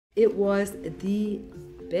It was the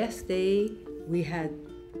best day. We had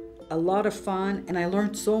a lot of fun and I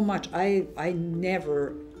learned so much. I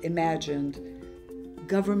never imagined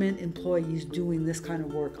government employees doing this kind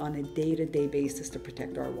of work on a day-to-day basis to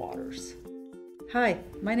protect our waters. Hi,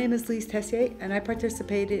 my name is Lise Tessier and I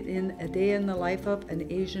participated in a day in the life of an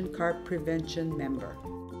Asian carp prevention member.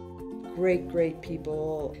 Great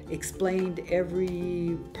people, explained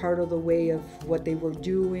every part of the way of what they were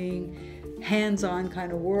doing, hands-on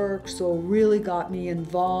kind of work, so really got me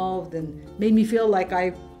involved and made me feel like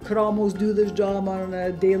I could almost do this job on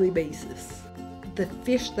a daily basis. The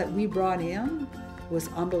fish that we brought in was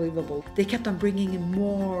unbelievable. They kept on bringing in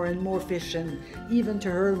more and more fish, and even to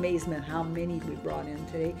her amazement how many we brought in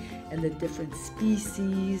today and the different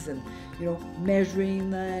species, and measuring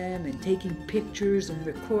them and taking pictures and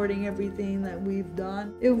recording everything that we've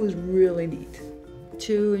done. It was really neat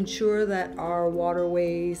to ensure that our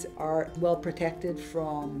waterways are well protected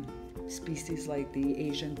from species like the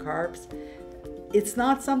Asian carps. It's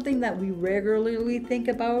not something that we regularly think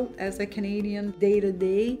about as a Canadian day to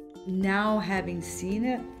day. Now, having seen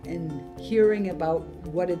it and hearing about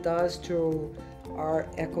what it does to our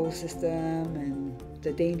ecosystem and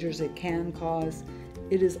the dangers it can cause,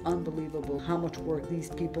 it is unbelievable how much work these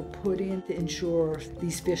people put in to ensure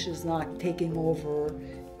these fish is not taking over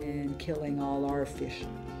and killing all our fish.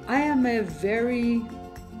 I am a very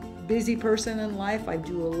busy person in life. I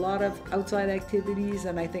do a lot of outside activities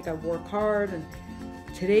and I think I work hard, and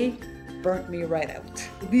today burnt me right out.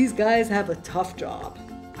 These guys have a tough job.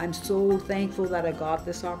 I'm so thankful that I got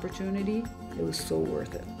this opportunity. It was so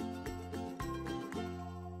worth it.